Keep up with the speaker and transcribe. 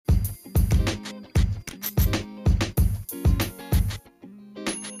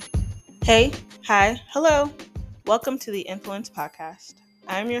Hey, hi, hello. Welcome to the Influence Podcast.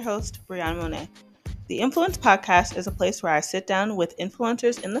 I'm your host, Brianna Monet. The Influence Podcast is a place where I sit down with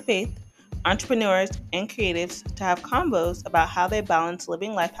influencers in the faith, entrepreneurs, and creatives to have combos about how they balance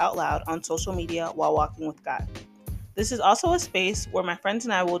living life out loud on social media while walking with God. This is also a space where my friends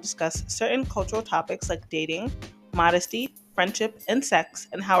and I will discuss certain cultural topics like dating, modesty, friendship, and sex,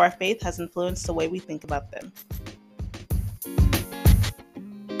 and how our faith has influenced the way we think about them.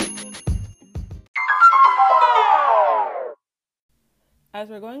 As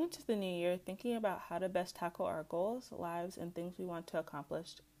we're going into the new year, thinking about how to best tackle our goals, lives, and things we want to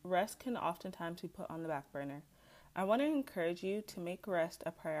accomplish, rest can oftentimes be put on the back burner. I want to encourage you to make rest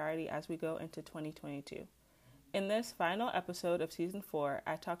a priority as we go into 2022. In this final episode of Season 4,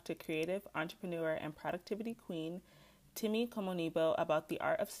 I talked to creative, entrepreneur, and productivity queen Timi Komonibo about the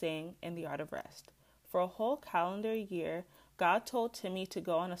art of staying and the art of rest. For a whole calendar year, God told Timi to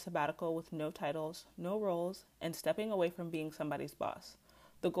go on a sabbatical with no titles, no roles, and stepping away from being somebody's boss.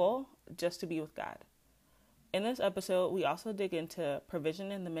 The goal, just to be with God. In this episode, we also dig into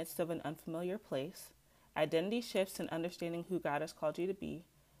provision in the midst of an unfamiliar place, identity shifts and understanding who God has called you to be,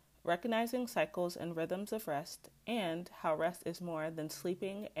 recognizing cycles and rhythms of rest, and how rest is more than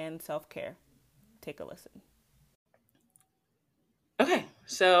sleeping and self-care. Take a listen. Okay,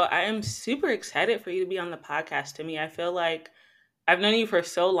 so I am super excited for you to be on the podcast, Timmy. I feel like I've known you for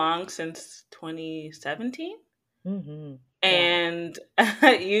so long, since 2017. Mm-hmm. And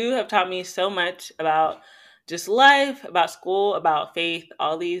you have taught me so much about just life, about school, about faith,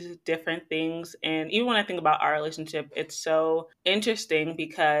 all these different things. And even when I think about our relationship, it's so interesting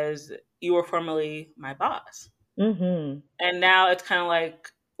because you were formerly my boss. Mm-hmm. And now it's kind of like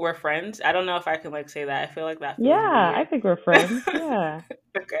we're friends. I don't know if I can say that. I feel like that feels Yeah, I weird. think we're friends. Yeah.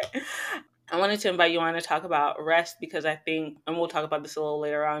 Okay. I wanted to invite you on to talk about rest because I think, and we'll talk about this a little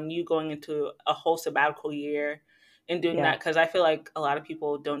later on, you going into a whole sabbatical year and doing Yeah. that, because I feel like a lot of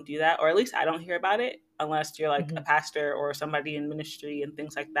people don't do that, or at least I don't hear about it unless you're like a Mm-hmm. pastor or somebody in ministry and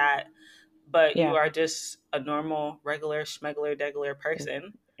things like that. But you Yeah. are just a normal, regular, schmegular, degular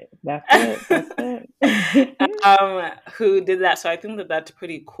person That's it. That's it. who did that. So I think that that's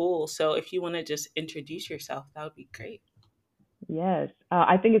pretty cool. So if you want to just introduce yourself, that would be great. Yes.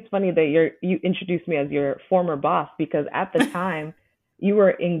 I think it's funny that you introduced me as your former boss because at the time you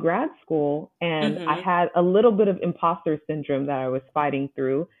were in grad school and I Mm-hmm. had a little bit of imposter syndrome that I was fighting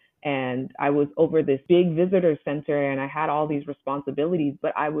through. And I was over this big visitor center and I had all these responsibilities,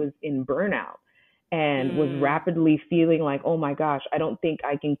 but I was in burnout and was Mm, rapidly feeling like, oh my gosh, I don't think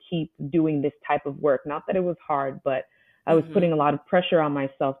I can keep doing this type of work. Not that it was hard, but I was mm-hmm. putting a lot of pressure on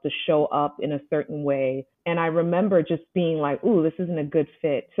myself to show up in a certain way. And I remember just being like, ooh, this isn't a good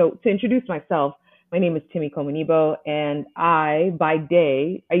fit. So to introduce myself, my name is Timi Komonibo, and by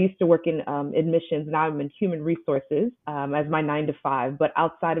day, I used to work in admissions. Now I'm in human resources as my 9 to 5. But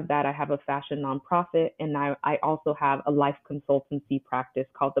outside of that, I have a fashion nonprofit, and I also have a life consultancy practice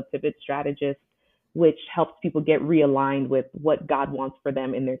called the Pivot Strategist, which helps people get realigned with what God wants for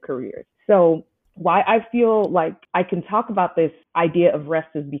them in their careers. So why I feel like I can talk about this idea of rest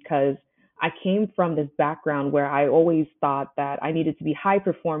is because I came from this background where I always thought that I needed to be high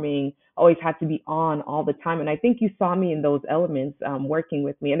performing, always had to be on all the time. And I think you saw me in those elements working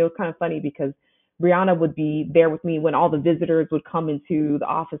with me. And it was kind of funny because Brianna would be there with me when all the visitors would come into the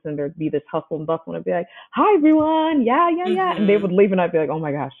office and there'd be this hustle and bustle. And I'd be like, hi, everyone. Yeah, yeah, yeah. And they Mm-hmm. would leave and I'd be like, oh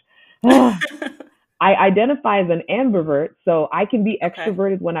my gosh. I identify as an ambivert, so I can be Okay.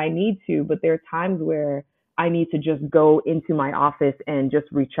 extroverted when I need to, but there are times where I need to just go into my office and just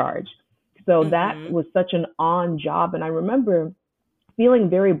recharge. So that Mm-hmm. was such an on job. And I remember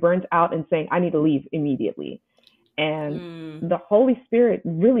feeling very burnt out and saying, I need to leave immediately. And Mm, the Holy Spirit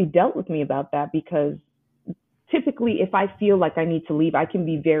really dealt with me about that because typically if I feel like I need to leave, I can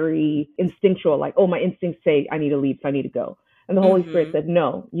be very instinctual, like, oh, my instincts say I need to leave, so I need to go. And the Holy Spirit mm-hmm. said,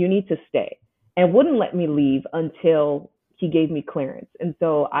 no, you need to stay, and wouldn't let me leave until he gave me clearance. And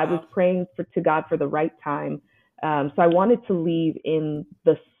so I was Wow. praying to God for the right time. So I wanted to leave in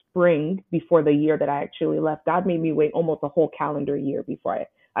the spring before the year that I actually left. God made me wait almost a whole calendar year before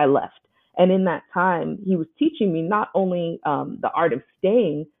I left. And in that time, he was teaching me not only the art of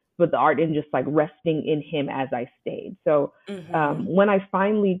staying, but the art in just like resting in him as I stayed. So Mm-hmm. when I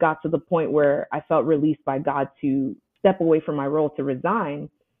finally got to the point where I felt released by God to step away from my role to resign,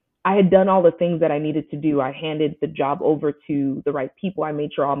 I had done all the things that I needed to do. I handed the job over to the right people. I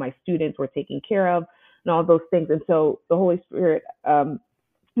made sure all my students were taken care of and all those things. And so the Holy Spirit,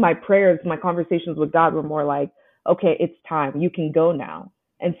 my prayers, my conversations with God were more like, okay, it's time. You can go now.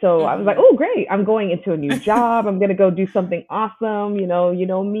 And so I was like, Mm-hmm. oh, great. I'm going into a new job. I'm going to go do something awesome. You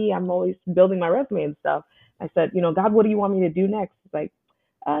know me, I'm always building my resume and stuff. I said, God, what do you want me to do next? It's like,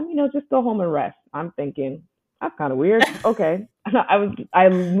 just go home and rest. I'm thinking, that's kind of weird. Okay. I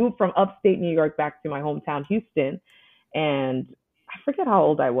moved from upstate New York back to my hometown, Houston, and I forget how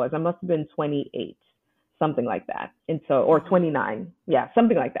old I was. I must have been 28, something like that. And so, or Mm-hmm. 29. Yeah,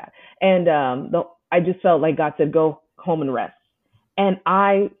 something like that. And I just felt like God said, go home and rest. And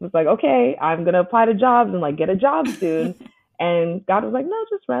I was like, okay, I'm gonna apply to jobs and like get a job soon. And God was like, no,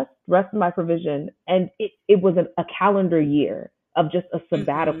 just rest, rest in my provision. And it was a calendar year of just a Mm-hmm.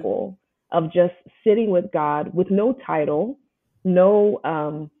 sabbatical, of just sitting with God with no title,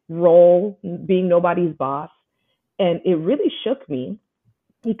 no role, being nobody's boss. And it really shook me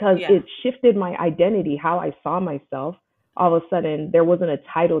because Yeah. it shifted my identity, how I saw myself. All of a sudden, there wasn't a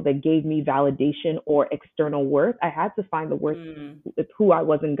title that gave me validation or external worth. I had to find the worth Mm. with who I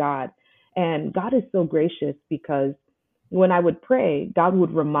was in God. And God is so gracious because when I would pray, God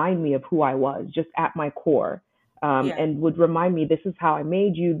would remind me of who I was just at my core, Yeah. and would remind me, this is how I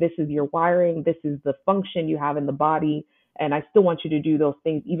made you. This is your wiring. This is the function you have in the body. And I still want you to do those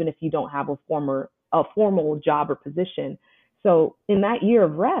things, even if you don't have a formal job or position. So in that year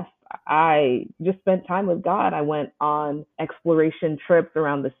of rest, I just spent time with God. I went on exploration trips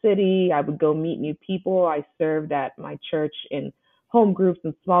around the city. I would go meet new people. I served at my church in home groups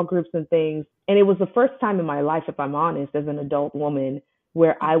and small groups and things. And it was the first time in my life, if I'm honest, as an adult woman,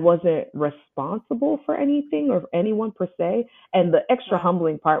 where I Mm-hmm. wasn't responsible for anything or anyone per se. And the extra Wow.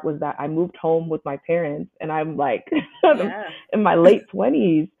 humbling part was that I moved home with my parents, and I'm like Yeah. in my late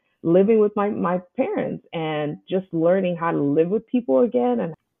 20s living with my parents and just learning how to live with people again.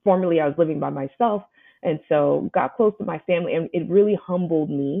 And formerly I was living by myself. And so got close to my family, and it really humbled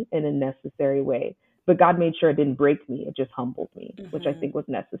me in a necessary way. But God made sure it didn't break me. It just humbled me, which I Mm-hmm. think was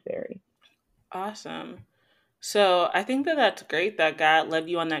necessary. Awesome. So I think that that's great that God led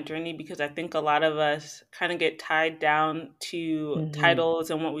you on that journey because I think a lot of us kind of get tied down to Hmm. titles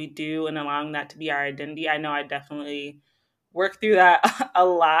and what we do and allowing that to be our identity. I know I definitely work through that a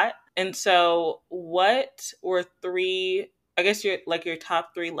lot. And so what were three, I guess your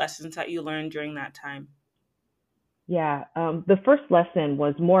top three lessons that you learned during that time? Yeah. The first lesson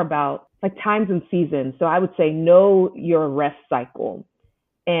was more about like times and seasons. So I would say know your rest cycle.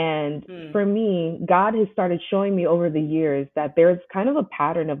 And Mm, for me, God has started showing me over the years that there's kind of a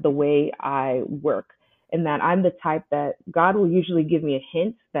pattern of the way I work, and that I'm the type that God will usually give me a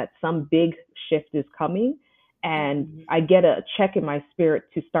hint that some big shift is coming. And mhm, I get a check in my spirit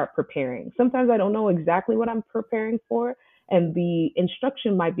to start preparing. Sometimes I don't know exactly what I'm preparing for. And the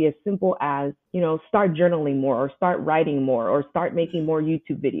instruction might be as simple as, start journaling more, or start writing more, or start making more mhm,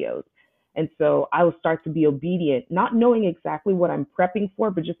 YouTube videos. And so I will start to be obedient, not knowing exactly what I'm prepping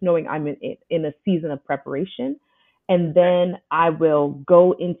for, but just knowing I'm in a season of preparation. And right. then I will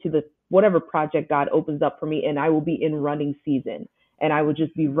go into the whatever project God opens up for me, and I will be in running season. And I will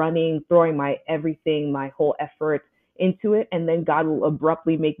just be Mhm. running, throwing my everything, my whole effort into it. And then God will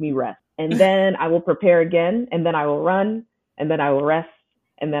abruptly make me rest. And then I will prepare again, and then I will run, and then I will rest,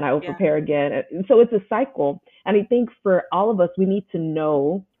 and then I will Yeah. prepare again. And so it's a cycle. And I think for all of us, we need to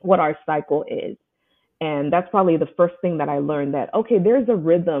know what our cycle is. And that's probably the first thing that I learned, that, okay, there's a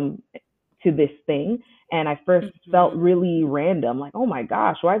rhythm to this thing. And I first felt Mhm. really random, like, oh my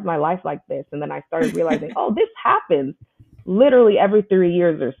gosh, why is my life like this? And then I started realizing, oh, this happens literally every 3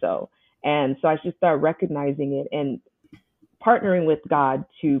 years or so. And so I should start recognizing it and partnering with God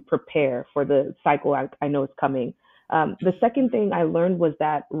to prepare for the cycle I know is coming. The second Mhm. thing I learned was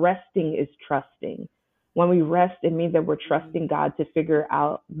that resting is trusting. When we rest, it means that we're trusting Mhm. God to figure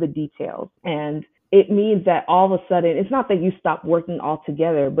out the details. And it means that all of a sudden, it's not that you stop working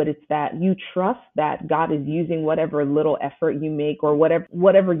altogether, but it's that you trust that God is using whatever little effort you make, or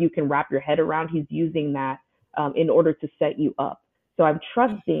whatever you can wrap your head around. He's using that in order to set you up. So I'm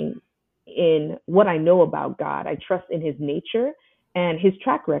trusting Mhm. in what I know about God. I trust in his nature, and his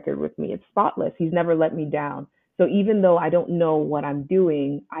track record with me. It's spotless. He's never let me down. So even though I don't know what I'm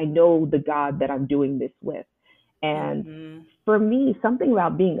doing, I know the God that I'm doing this with. And Mhm. for me, something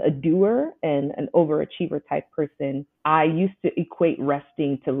about being a doer and an overachiever type person, I used to equate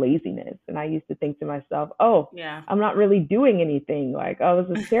resting to laziness. And I used to think to myself, oh, Yeah. I'm not really doing anything. Like, oh,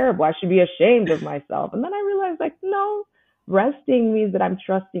 this is terrible. I should be ashamed of myself. And then I realized, like, no, resting means that I'm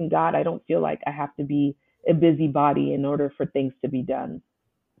trusting God. I don't feel like I have to be a busybody in order for things to be done.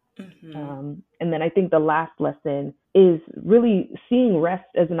 Mhm. And then I think the last lesson is really seeing rest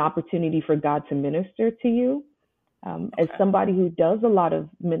as an opportunity for God to minister to you. As Okay. somebody who does a lot of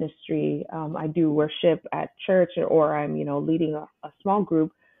ministry, I do worship at church, or I'm, leading a small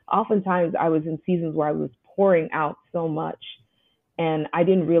group. oftentimes I was in seasons where I was pouring out so much and I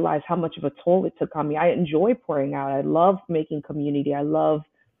didn't realize how much of a toll it took on me. I enjoy pouring out. I love making community. I love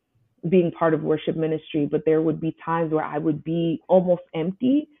being part of worship ministry, but there would be times where I would be almost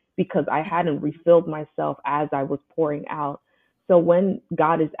empty because I hadn't Mhm. refilled myself as I was pouring out. So when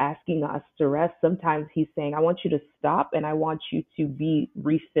God is asking us to rest, sometimes He's saying, I want you to stop and I want you to be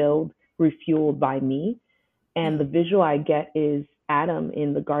refilled, refueled by me. And the Mhm. visual I get is Adam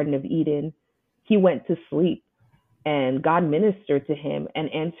in the Garden of Eden. He went to sleep and God ministered to him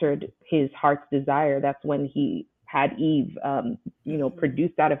and answered his heart's desire. That's when he had Eve, Mhm.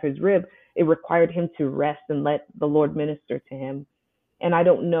 produced out of his rib. It required him to rest and let the Lord minister to him. And I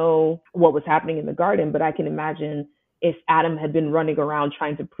don't know what was happening in the garden, but I can imagine if Adam had been running around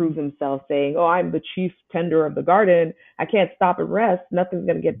trying to prove himself, saying, "Oh, I'm the chief tender of the garden. I can't stop and rest. Nothing's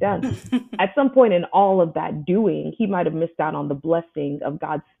going to get done." At some point in all of that doing, he might have missed out on the blessing of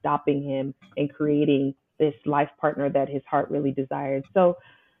God stopping him and creating this life partner that his heart really desired. So,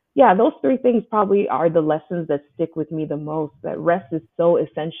 yeah, those three things probably are the lessons that stick with me the most. That rest is so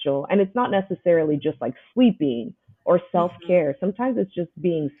essential. And it's not necessarily just like sleeping or self Mhm. care. Sometimes it's just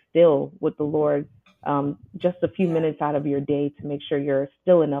being still with the Lord, just a few Yeah. minutes out of your day to make sure you're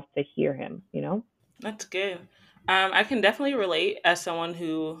still enough to hear Him, you know? That's good. I can definitely relate as someone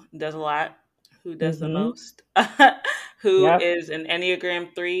who does a lot, who does the Mm-hmm. most, who Yep. is an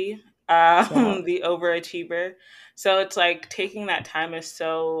Enneagram 3, Yeah. the overachiever. So it's like taking that time is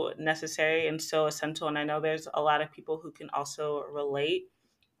so necessary and so essential. And I know there's a lot of people who can also relate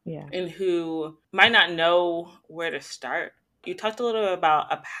Yeah. and who might not know where to start. You talked a little bit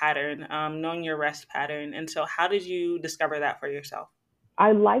about a pattern, knowing your rest pattern. And so, how did you discover that for yourself?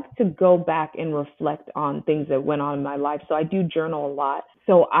 I like to go back and reflect on things that went on in my life. So I do journal a lot.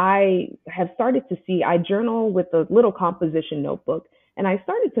 So I have started to see, I journal with a little composition notebook. And I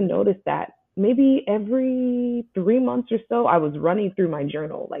started to notice that maybe every 3 months or so, I was running through my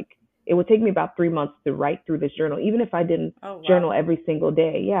journal. Like it would take me about 3 months to write through this journal, even if I didn't Oh, journal wow. every single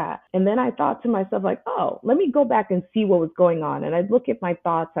day. Yeah. And then I thought to myself, like, oh, let me go back and see what was going on. And I'd look at my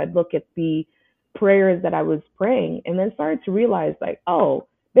thoughts, I'd look at the prayers that I was praying, and then started to realize, like, oh,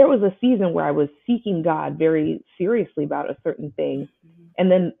 there was a season where I was seeking God very seriously about a certain thing, Mhm.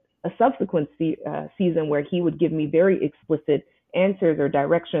 and then a subsequent season where He would give me very explicit answers or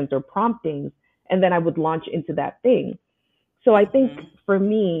directions or promptings, and then I would launch into that thing. So I think Mhm. for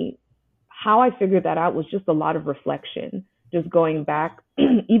me, how I figured that out was just a lot of reflection, just going Okay. back,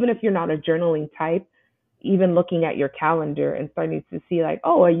 even if you're not a journaling type, even looking at your calendar and starting to see, like,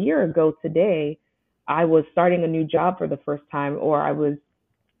 oh, a year ago today, I was starting a new job for the first time, or I was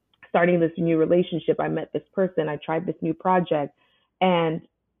starting this new relationship. I met this person. I tried this new project. And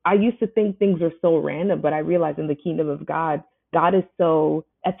I used to think things are so random, but I realized in the kingdom of God, God is so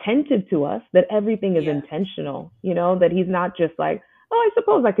attentive to us that everything is Yeah. intentional, that He's not just like, oh, I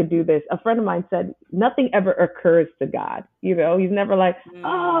suppose I could do this. A friend of mine said, nothing ever occurs to God. He's never like, Mm.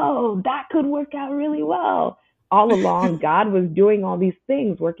 oh, that could work out really well. All along, God was doing all these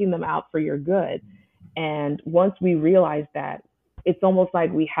things, working them out for your good. And once we realize that, it's almost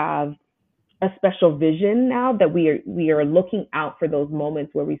like we have a special vision now that we are looking out for those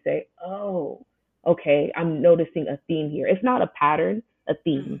moments where we say, "Oh, okay, I'm noticing a theme here." If not a pattern, a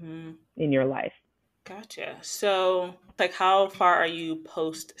theme Hmm. in your life. Gotcha. So, like, how far are you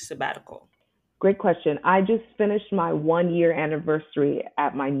post sabbatical? Great question. I just finished my 1 year anniversary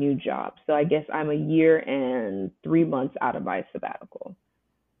at my new job. So I guess I'm a year and 3 months out of my sabbatical.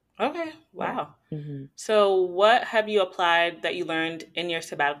 Okay. Yeah. Wow. hmm So, what have you applied that you learned in your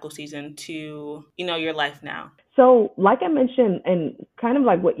sabbatical season to, your life now? So, like I mentioned, and kind of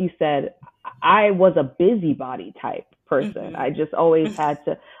like what you said, I was a busybody type person. I Hmm. just always had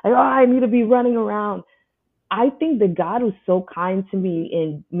to, like, oh, I need to be running around. I think that God was so kind to me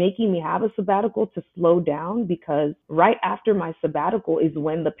in making me have a sabbatical to slow down, because right after my sabbatical is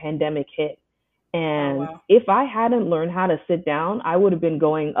when the pandemic hit. Oh, And wow. if I hadn't learned how to sit down, I would have been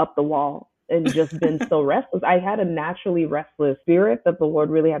going up the wall and just been so restless. I had a naturally restless spirit that the Lord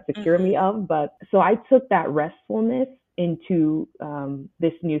really had to cure me Hmm. of. But so I took that restfulness into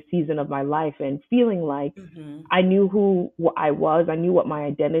this new season of my life, and feeling like Hmm. I knew who I was, I knew what my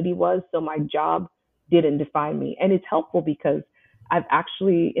identity was. So my job didn't define me. And it's helpful because I've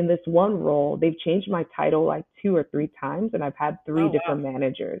actually, in this one role, they've changed my title like 2 or 3 times, and I've had three Oh, different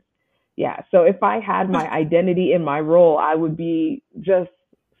managers. Yeah. So if I had wow. my identity in my role, I would be just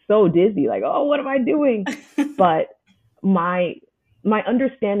so dizzy, like, oh, what am I doing? But my my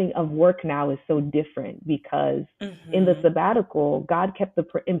understanding of work now is so different, because in the Hmm. sabbatical, God kept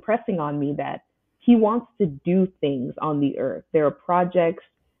impressing on me that He wants to do things on the earth. There are projects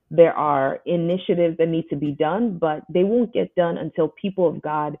There are initiatives that need to be done, but they won't get done until people of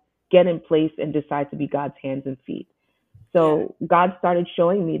God get in place and decide to be God's hands and feet. Yeah. So God started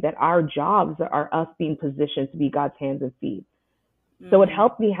showing me that our jobs are us being positioned to be God's hands and feet. So it Mm-hmm.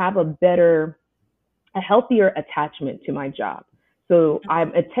 helped me have a healthier attachment to my job. So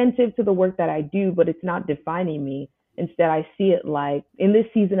I'm attentive to the work that I do, but it's not defining me. Instead, I see it like in this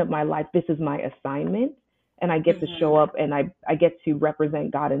season of my life, this is my assignment, and I get to show Mm-hmm. up and I get to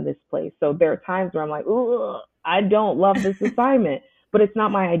represent God in this place. So there are times where I'm like, oh, I don't love this assignment, but it's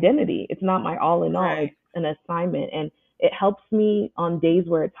not my identity. It's not my all in all. Right. It's an assignment. And it helps me on days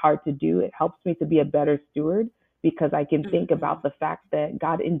where it's hard to do. It helps me to be a better steward because I can think Mm-hmm. about the fact that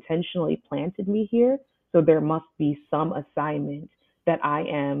God intentionally planted me here. So there must be some assignment that I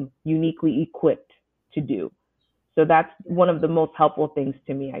am uniquely equipped to do. So that's one of the most helpful things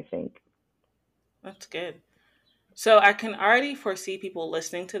to me, I think. That's good. So I can already foresee people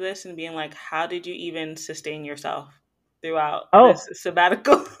listening to this and being like, how did you even sustain yourself throughout this Oh,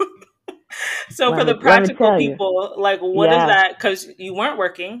 sabbatical? So for the let me practical tell you. people, like, what is Yeah. that? Because you weren't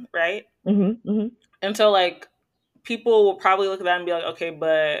working, right? Mhm. And so, like, people will probably look at that and be like, okay,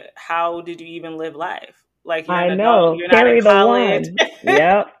 but how did you even live life? Like, you're I an adult, know. you're not in Carry the college. one.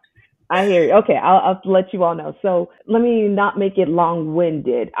 Yep. I hear you. Okay, I'll let you all know. So let me not make it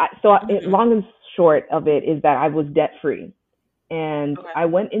long-winded. Hmm. Long and short of it is that I was debt-free. And Okay. I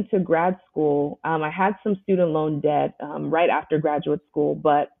went into grad school. I had some student loan debt right after graduate school,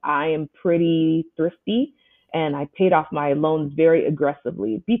 but I am pretty thrifty and I paid off my loans very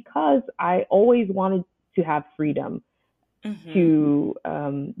aggressively because I always wanted to have freedom Hmm. to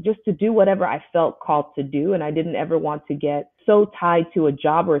just to do whatever I felt called to do. And I didn't ever want to get so tied to a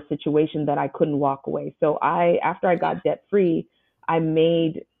job or a situation that I couldn't walk away. So after I Yeah. got debt free, I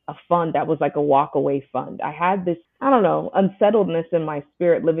made a fund that was like a walk away fund. I had this, I don't know, unsettledness in my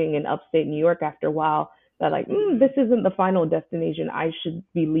spirit living in upstate New York after a while that like, this Hmm. isn't the final destination. I should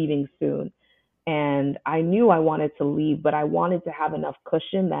be leaving soon. And I knew I wanted to leave, but I wanted to have enough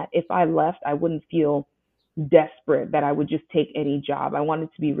cushion that if I left, I wouldn't feel desperate that I would just take any job. I wanted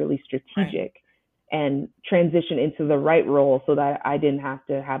to be really Right. strategic and transition into the right role so that I didn't have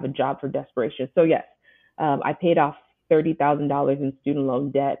to have a job for desperation. So yes, I paid off $30,000 in student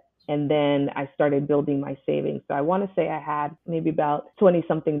loan debt, and then I started building my savings. So I want to say I had maybe about 20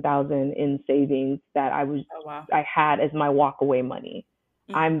 something thousand in savings that Oh, wow. I had as my walk away money.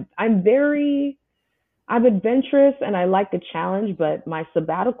 Hmm. I'm adventurous and I like a challenge, but my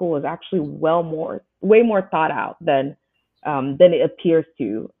sabbatical was actually way more thought out than it appears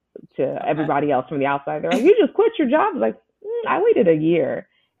to Okay. everybody else from the outside. They're like, you just quit your job. Like, I waited a year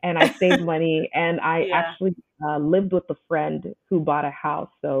and I saved money and I Yeah. actually lived with a friend who bought a house.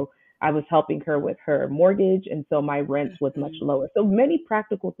 So I was helping her with her mortgage, and so my rent was much Hmm. lower. So many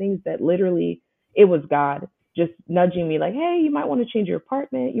practical things that literally it was God just nudging me like, hey, you might want to change your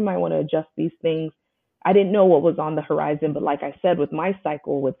apartment. You might want to adjust these things. I didn't know what was on the horizon, but like I said, with my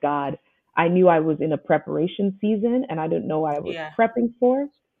cycle with God, I knew I was in a preparation season and I didn't know what I was Yeah. prepping for,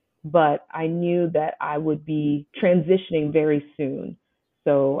 but I knew that I would be transitioning very soon.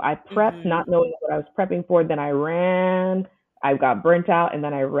 So I prepped Hmm. not knowing what I was prepping for. Then I ran, I got burnt out, and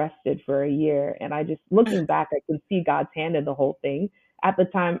then I rested for a year. And I just, looking back, I can see God's hand in the whole thing. At the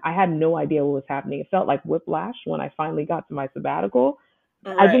time, I had no idea what was happening. It felt like whiplash when I finally got to my sabbatical.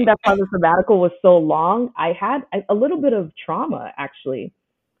 I think Right. that's why the sabbatical was so long. I had a little bit of trauma actually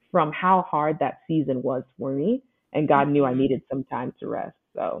from how hard that season was for me, and God knew I Hmm. needed some time to rest.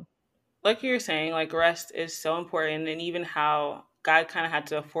 So, Like you were saying, like, rest is so important, and even how God kind of had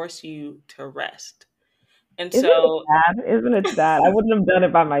to force you to rest. And isn't it so sad? Isn't it sad? I wouldn't have done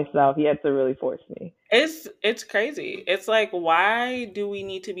it by myself. He had to really force me. it's crazy. It's like, why do we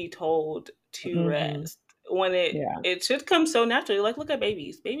need to be told to Mhm. rest when it Yeah. it should come so naturally? Like, look at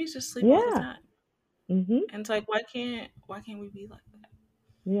babies. Babies just sleep all the Yeah. time. Mhm. And it's like, why can't we be like that?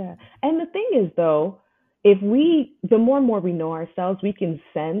 Yeah. And the thing is though, the more and more we know ourselves, we can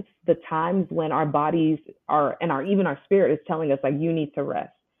sense the times when our bodies are and our even our spirit is telling us like you need to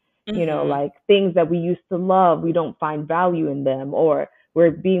rest. Mhm. Like things that we used to love, we don't find value in them, or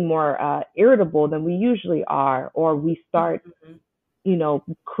we're being more irritable than we usually are, or we start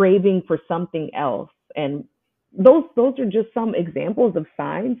Mhm. craving for something else. And those are just some examples of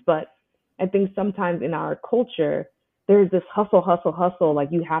signs, but I think sometimes in our culture there's this hustle, hustle, hustle.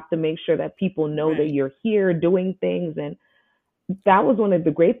 Like you have to make sure that people know that Right. you're here doing things. And that was one of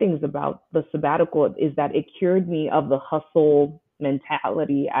the great things about the sabbatical is that it cured me of the hustle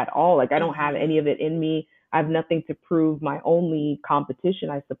mentality at all. Like I don't have any Mhm. of it in me. I have nothing to prove. My only competition,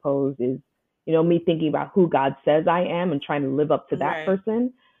 I suppose, is me thinking about who God says I am and trying to live up to that Right.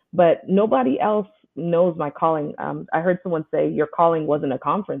 person. but nobody else knows my calling. I heard someone say your calling wasn't a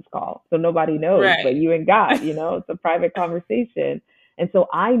conference call, so nobody knows but Right. you and God. It's a private conversation, and so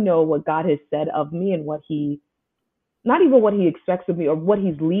I know what God has said of me and what He, not even what He expects of me or what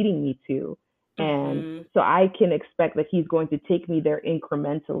He's leading me to, and Mm-hmm. so I can expect that He's going to take me there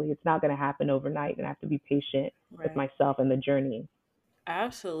incrementally. It's not going to happen overnight, and I have to be patient with Right. myself and the journey.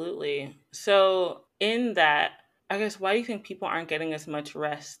 Absolutely. So, in that, I guess, why do you think people aren't getting as much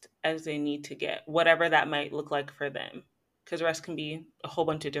rest as they need to get, whatever that might look like for them? Because rest can be a whole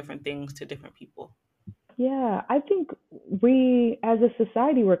bunch of different things to different people. Yeah, I think we as a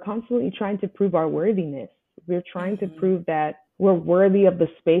society, we're constantly trying to prove our worthiness. We're trying to Mm-hmm. prove that we're worthy of the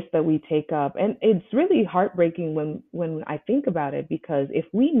space that we take up. And it's really heartbreaking when I think about it, because if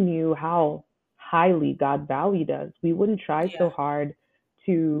we knew how highly God valued us, we wouldn't try so Yeah. hard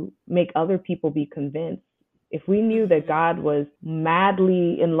to make other people be convinced. If we knew that Mm-hmm. God was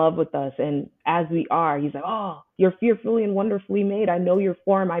madly in love with us, and as we are, He's like, "Oh, you're fearfully and wonderfully made. I know your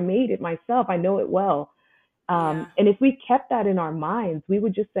form. I made it myself. I know it well." Yeah. And if we kept that in our minds, we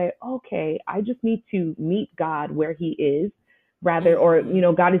would just say, okay, I just need to meet God where He is, rather, or,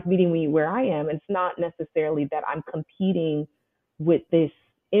 Mm-hmm. God is meeting me where I am. It's not necessarily that I'm competing with this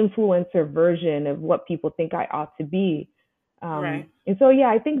influencer version of what people think I ought to be. Right. And so, yeah,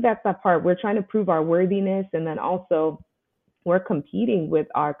 I think that's that part. We're trying to prove our worthiness, and then also we're competing with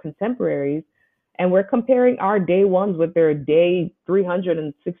our contemporaries, and we're comparing our day ones with their day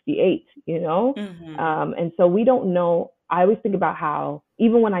 368, Mm-hmm. and so we don't know. I always think about how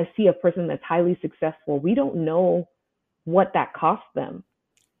even when I see a person that's highly successful, we don't know what that cost them.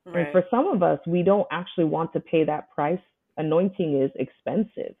 And Right. for some of us, we don't actually want to pay that price. Anointing is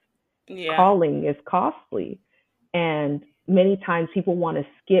expensive, Yeah. calling is costly. And many times people want to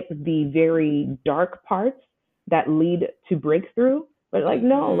skip the very dark parts that lead to breakthrough. But like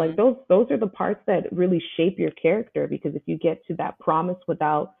no, like Mm-hmm. those are the parts that really shape your character, because if you get to that promise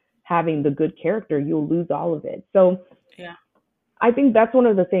without having the good character, you'll lose all of it. So Yeah. I think that's one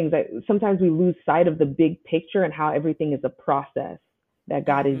of the things that sometimes we lose sight of the big picture and how everything is a process that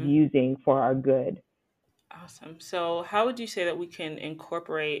God is Mm-hmm. using for our good. Awesome. So, how would you say that we can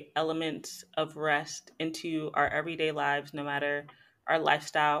incorporate elements of rest into our everyday lives, no matter our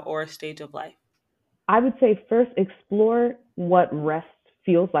lifestyle or stage of life? I would say first explore what rest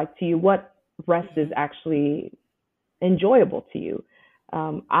feels like to you, what rest is Mm-hmm. actually enjoyable to you.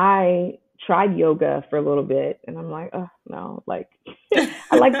 I tried yoga for a little bit, and I'm like, oh no, like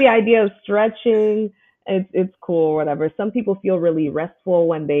I like the idea of stretching. It's cool, or whatever. Some people feel really restful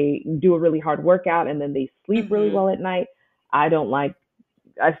when they do a really hard workout and then they sleep really Mm-hmm. well at night. I don't like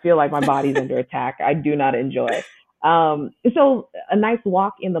I feel like my body's under attack. I do not enjoy. So a nice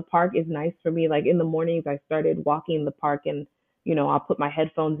walk in the park is nice for me. Like in the mornings, I started walking in the park, and I'll put my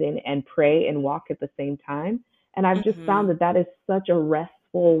headphones in and pray and walk at the same time. And I've just Mm-hmm. found that that is such a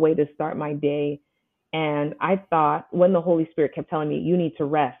restful way to start my day. And I thought when the Holy Spirit kept telling me, you need to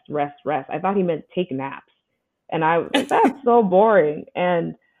rest, rest, rest, I thought He meant take naps. And I was like, that's so boring.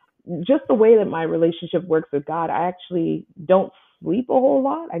 And just the way that my relationship works with God, I actually don't sleep a whole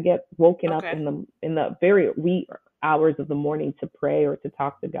lot. I get woken up Okay. in the very wee hours of the morning to pray or to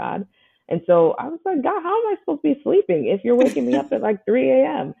talk to God. And so I was like, God, how am I supposed to be sleeping if you're waking me up at like 3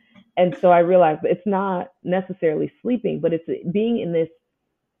 a.m.? And so I realized that it's not necessarily sleeping, but it's being in this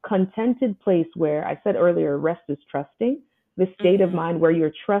contented place where I said earlier, rest is trusting, this state of Mm-hmm. mind where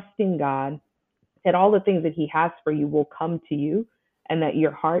you're trusting God that all the things that He has for you will come to you, and that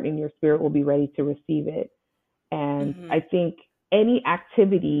your heart and your spirit will be ready to receive it. And I Mm-hmm. think any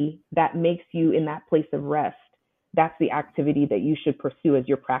activity that makes you in that place of rest, that's the activity that you should pursue as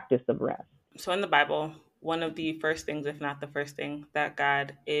your practice of rest. So, in the Bible, one of the first things, if not the first thing, that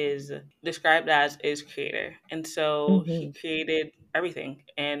God is described as is creator. And so He Hmm. created everything,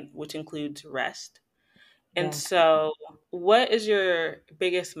 and which includes rest. And Yes. so, what is your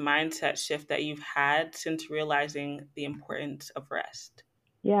biggest mindset shift that you've had since realizing the importance of rest?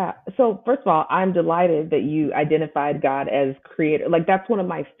 Yeah. So first of all, I'm delighted that you identified God as creator. Like that's one of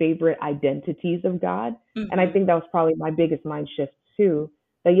my favorite identities of God. And I Mm-hmm. think that was probably my biggest mind shift too.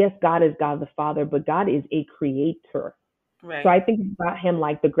 That yes, God is God the Father, but God is a creator. So Right. I think about Him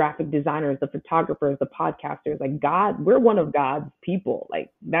like the graphic designers, the photographers, the podcasters. Like God, we're one of God's people.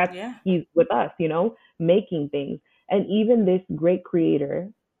 Like that's Yeah. He's with us, making things. And even this great creator,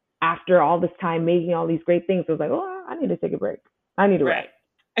 after all this time making all these great things, was like, oh, I need to take a break. I need to rest.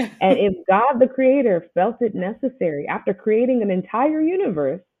 Right. And if God the creator felt it necessary after creating an entire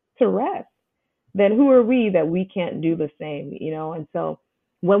universe to rest, then who are we that we can't do the same? And so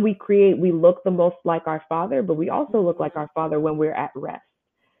when we create, we look the most like our Father, but we also look like Mhm. our Father when we're at rest.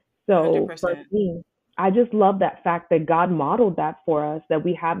 So for 100%. me, I just love that fact that God modeled that for us, that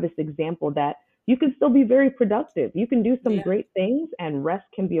we have this example that you can still be very productive. You can do some Yeah. great things and rest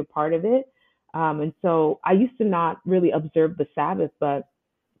can be a part of it. And so I used to not really observe the Sabbath, but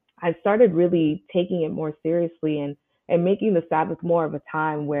I started really taking it more seriously and making the Sabbath more of a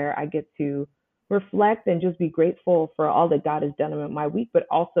time where I get to reflect and just be grateful for all that God has done in my week, but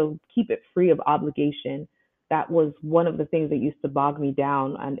also keep it free of obligation. That was one of the things that used to bog me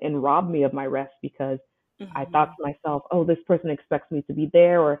down and rob me of my rest because I thought Hmm. to myself, oh, this person expects me to be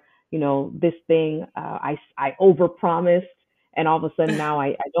there, or this thing I overpromised, and all of a sudden now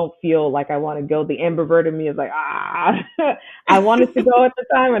I don't feel like I want to go. The ambivert in me is like, I wanted to go at the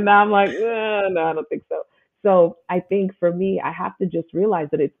time, and now I'm like, no, I don't think so. So I think for me, I have to just realize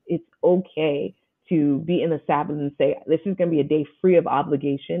that it's okay to be in the Sabbath and say this is going to be a day free of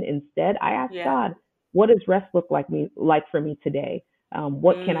obligation. Instead, I ask Yeah. God, what does rest look like for me today?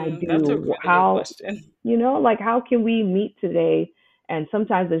 What can I That's a do? really good How question. like how can we meet today? And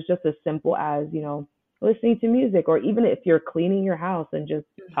sometimes it's just as simple as listening to music, or even if you're cleaning your house and just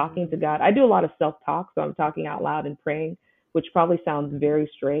talking to Hmm. God. I do a lot of self talk, so I'm talking out loud and praying, which probably sounds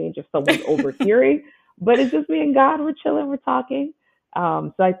very strange if someone's overhearing, but it's just me and God. We're chilling, we're talking.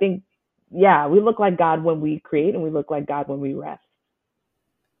 So I think, yeah, we look like God when we create, and we look like God when we rest.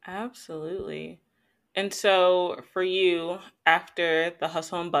 Absolutely. And so, for you, after the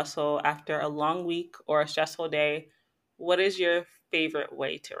hustle and bustle, after a long week or a stressful day, what is your favorite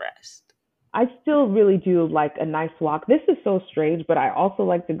way to rest? I still really do like a nice walk. This is so strange, but I also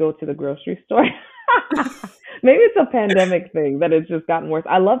like to go to the grocery store. Maybe it's a pandemic thing that it's just gotten worse.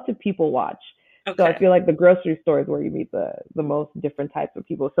 I love to people watch. So I Okay. feel like the grocery store is where you meet the most different types of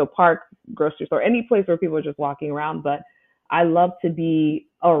people. So park, grocery store, any place where people are just walking around. But I love to be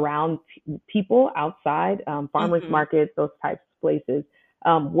around people outside, farmers Hmm. markets, those types of places,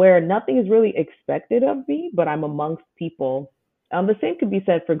 where nothing is really expected of me, but I'm amongst people. The same could be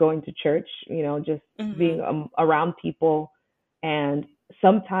said for going to church, just being Hmm. around people. And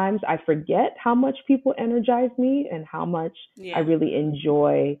sometimes I forget how much people energize me and how much I Yeah. really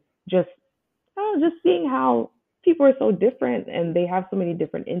enjoy just, just seeing how people are so different and they have so many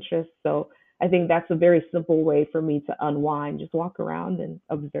different interests. So I think that's a very simple way for me to unwind. Just walk around and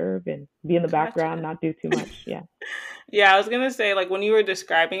observe and be in the background, Gotcha. not do too much. Yeah. Yeah, I was gonna say, like, when you were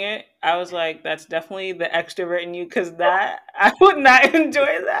describing it, I was like, that's definitely the extrovert in you, because that I would not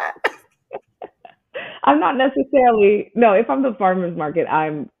enjoy that. I'm not necessarily no. If I'm the farmers market,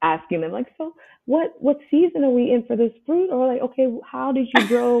 I'm asking them like, so what season are we in for this fruit? Or like, okay, how did you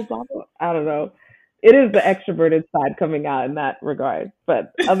grow? Blah blah. I don't know. It is the extroverted side coming out in that regard.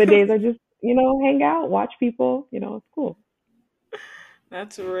 But other days I just hang out, watch people. It's cool.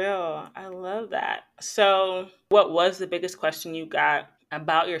 That's real. I love that. So, what was the biggest question you got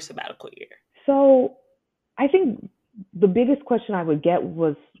about your sabbatical year? So I think the biggest question I would get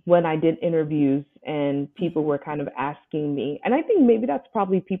was when I did interviews and people Hmm. were kind of asking me, and I think maybe that's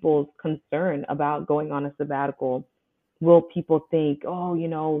probably people's concern about going on a sabbatical. Will people think, oh,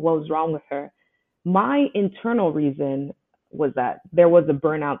 what was wrong with her? My internal reason was that there was a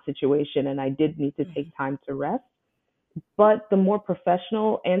burnout situation and I did need to take Hmm. time to rest. But the more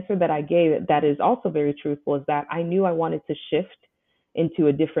professional answer that I gave, that is also very truthful, is that I knew I wanted to shift into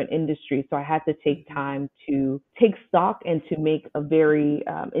a different industry. So I had to take Hmm. time to take stock and to make a very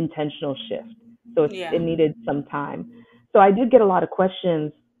intentional shift. So Yeah. it needed some time. So I did get a lot of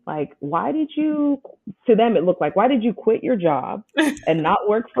questions like, why did you, to them, it looked like, why did you quit your job and not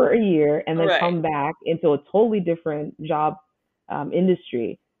work for a year and then Right. come back into a totally different job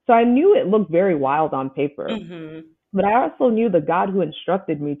industry? So I knew it looked very wild on paper, Hmm. but I also knew the God who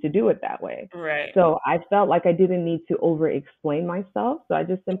instructed me to do it that way. Right. So I felt like I didn't need to over explain myself. So I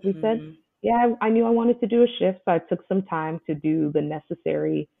just simply said, Hmm. yeah, I knew I wanted to do a shift. So I took some time to do the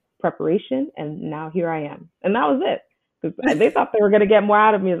necessary preparation. And now here I am. And that was it. Because they thought they were going to get more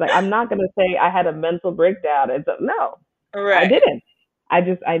out of me. It's like, I'm not going to say I had a mental breakdown. It's no, I Right. didn't.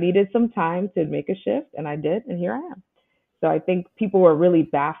 I needed some time to make a shift and I did. And here I am. So I think people were really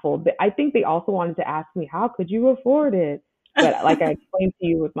baffled. I think they also wanted to ask me, how could you afford it? But like I explained to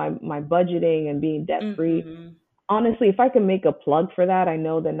you with my budgeting and being debt free, Hmm. honestly, if I can make a plug for that, I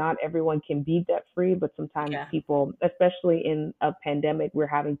know that not everyone can be debt free, but sometimes Yeah. people, especially in a pandemic, we're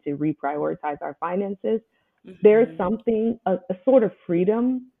having to reprioritize our finances. There's Hmm. something, a sort of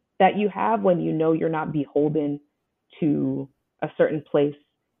freedom that you have when you know you're not beholden to a certain place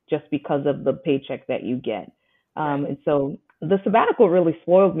just because of the paycheck that you get. Right. And so the sabbatical really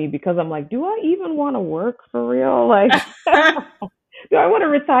spoiled me because I'm like, do I even want to work for real? Like, do I want to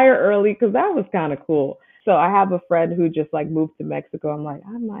retire early? Because that was kind of cool. So I have a friend who just like moved to Mexico. I'm like,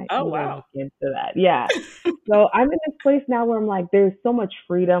 I might Oh need to wow. look into that. Yeah. So I'm in this place now where I'm like, there's so much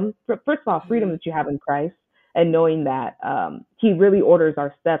freedom. First of all, freedom Hmm. that you have in Christ, and knowing that He really orders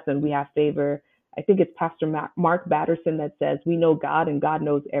our steps and we have favor. I think it's Pastor Mark Batterson that says, we know God and God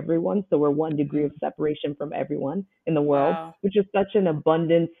knows everyone. So we're 1 degree of Hmm. separation from everyone in the world, Wow. which is such an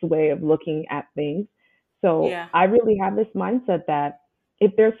abundance way of looking at things. So Yeah. I really have this mindset that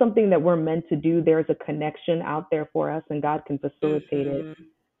if there's something that we're meant to do, there's a connection out there for us and God can facilitate it. Hmm.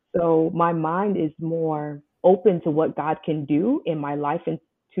 So my mind is more open to what God can do in my life and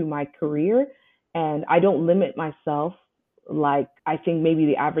to my career. And I don't limit myself like I think maybe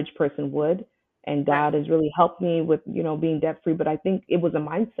the average person would. And Right. God has really helped me with, being debt free. But I think it was a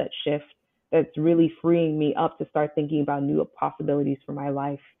mindset shift that's really freeing me up to start thinking about new possibilities for my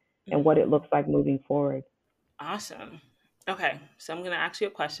life and what it Hmm. looks like moving forward. Awesome. Okay, so I'm going to ask you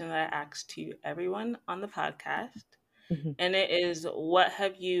a question that I ask to everyone on the podcast. Mhm. And it is, what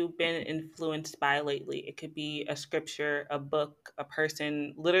have you been influenced by lately? It could be a scripture, a book, a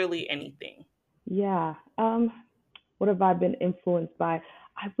person, literally anything. Yeah. What have I been influenced by?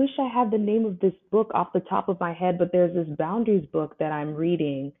 I wish I had the name of this book off the top of my head, but there's this boundaries book that I'm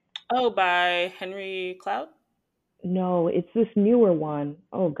reading. Oh, by Henry Cloud? No, it's this newer one.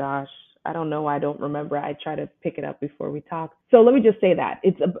 Oh gosh, I don't know. I don't remember. I try to pick it up before we talk. So let me just say that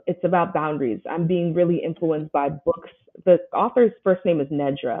it's about boundaries. I'm being really influenced by books. The author's first name is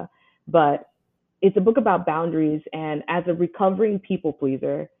Nedra, but it's a book about boundaries. And as a recovering people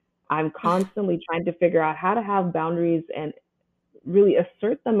pleaser, I'm constantly trying to figure out how to have boundaries and really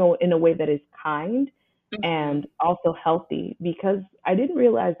assert them in a way that is kind Hmm. and also healthy, because I didn't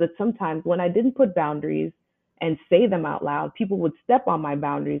realize that sometimes when I didn't put boundaries and say them out loud, people would step on my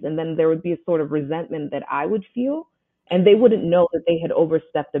boundaries and then there would be a sort of resentment that I would feel, and they wouldn't Hmm. know that they had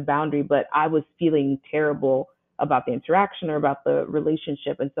overstepped a boundary, but I was feeling terrible about the interaction or about the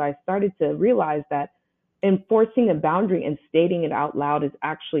relationship. And so I started to realize that enforcing a boundary and stating it out loud is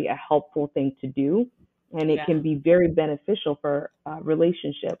actually a helpful thing to do, and it Yeah. can be very beneficial for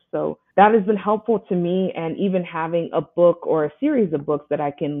relationships. So that has been helpful to me, and even having a book or a series of books that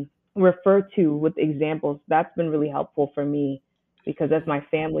I can refer to with examples, that's been really helpful for me, because as Hmm. my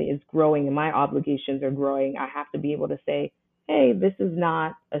family is growing and my obligations are growing, I have to be able to say, hey, this is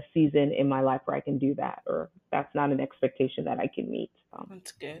not a season in my life where I can do that, or that's not an expectation that I can meet.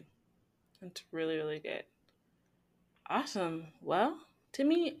 That's good. That's really, really good. Awesome. Well,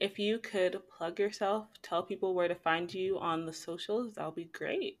 Timmy, if you could plug yourself, tell people where to find you on the socials, that would be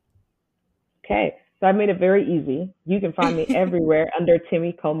great. Okay, so I made it very easy. You can find me everywhere under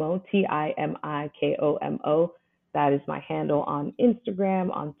Timi Como, Timikomo. That is my handle on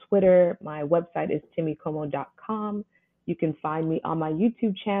Instagram, on Twitter. My website is timikomo.com. You can find me on my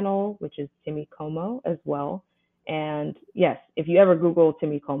YouTube channel, which is Timi Como as well. And yes, if you ever Google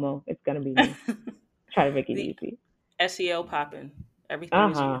Timi Como, it's going to be me. Try to make it The easy. SEO popping. Everything Uh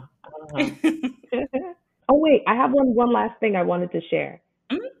is you. huh. Uh huh. Oh, wait, I have one last thing I wanted to share.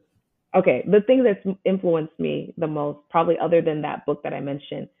 Mhm. Okay, the thing that's influenced me the most, probably other than that book that I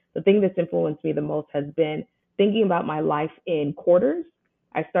mentioned, the thing that's influenced me the most has been thinking about my life in quarters.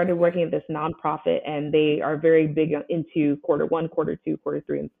 I started Okay. working at this nonprofit, and they are very big into quarter one, quarter two, quarter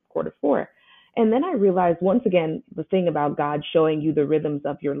three, and quarter four. And then I realized once again the thing about God showing you the rhythms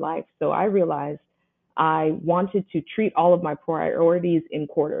of your life. So I realized I wanted to treat all of my priorities in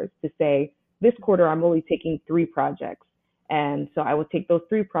quarters, to say, this quarter I'm Mhm. only taking 3 projects. And so I would take those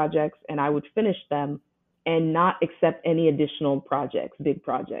 3 projects and I would finish them and not accept any additional projects, big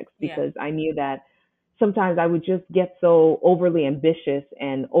projects, Yeah. because I knew that sometimes I would just get so overly ambitious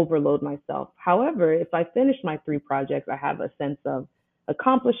and overload myself. However, if I finish my 3 projects, I have a sense of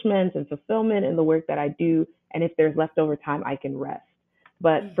accomplishment and fulfillment in the work that I do. And if there's leftover time, I can rest.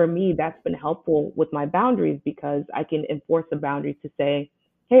 But for Hmm. me, that's been helpful with my boundaries, because I can enforce a boundary to say,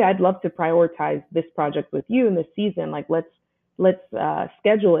 hey, I'd love to prioritize this project with you in this season. Like, let's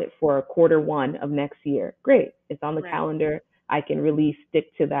schedule it for quarter one of next year. Great, it's on the Right. calendar. I can really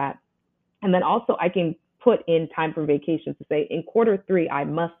stick to that, and then also I can put in time for vacation to say in quarter three I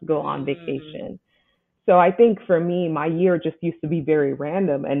must go on Hmm. vacation. So I think for me, my year just used to be very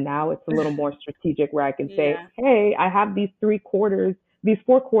random, and now it's a little more strategic, where I can say, Yeah. hey, I have these 3 quarters, these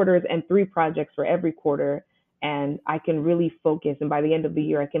 4 quarters, and 3 projects for every quarter, and I can really focus. And by the end of the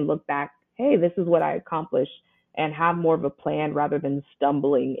year, I can look back, hey, this is what I accomplished, and have more of a plan rather than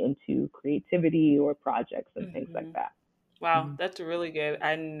stumbling into creativity or projects and things like Hmm. that. Wow, Mhm. that's really good.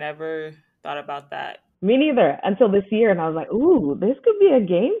 I never thought about that. Me neither until this year, and I was like, ooh, this could be a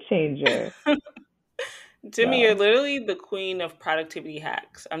game changer. Timmy, you're So literally the queen of productivity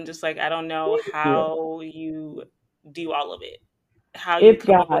hacks. I'm just like, I don't know thank you. how you do all of it, how you It's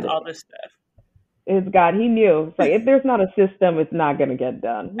come up with God. all this stuff. It's God. He knew. It's like if there's not a system, it's not gonna get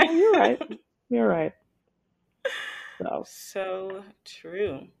done. Yeah, you're right. You're right. So So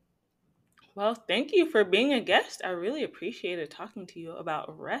true. Well, thank you for being a guest. I really appreciated talking to you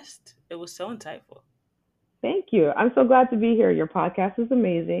about rest. It was so insightful. thank you. I'm so glad to be here. Your podcast is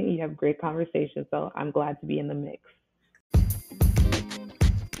amazing. You have great conversations, so I'm glad to be in the mix.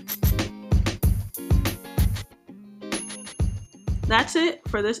 That's it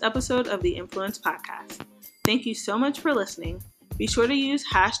for this episode of the Influence Podcast. Thank you so much for listening. Be sure to use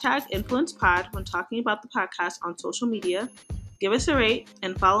hashtag InfluencePod when talking about the podcast on social media. Give us a rate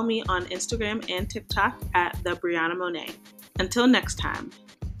and follow me on Instagram and TikTok at the Brianna Monet. Until next time,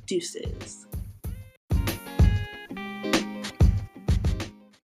 deuces.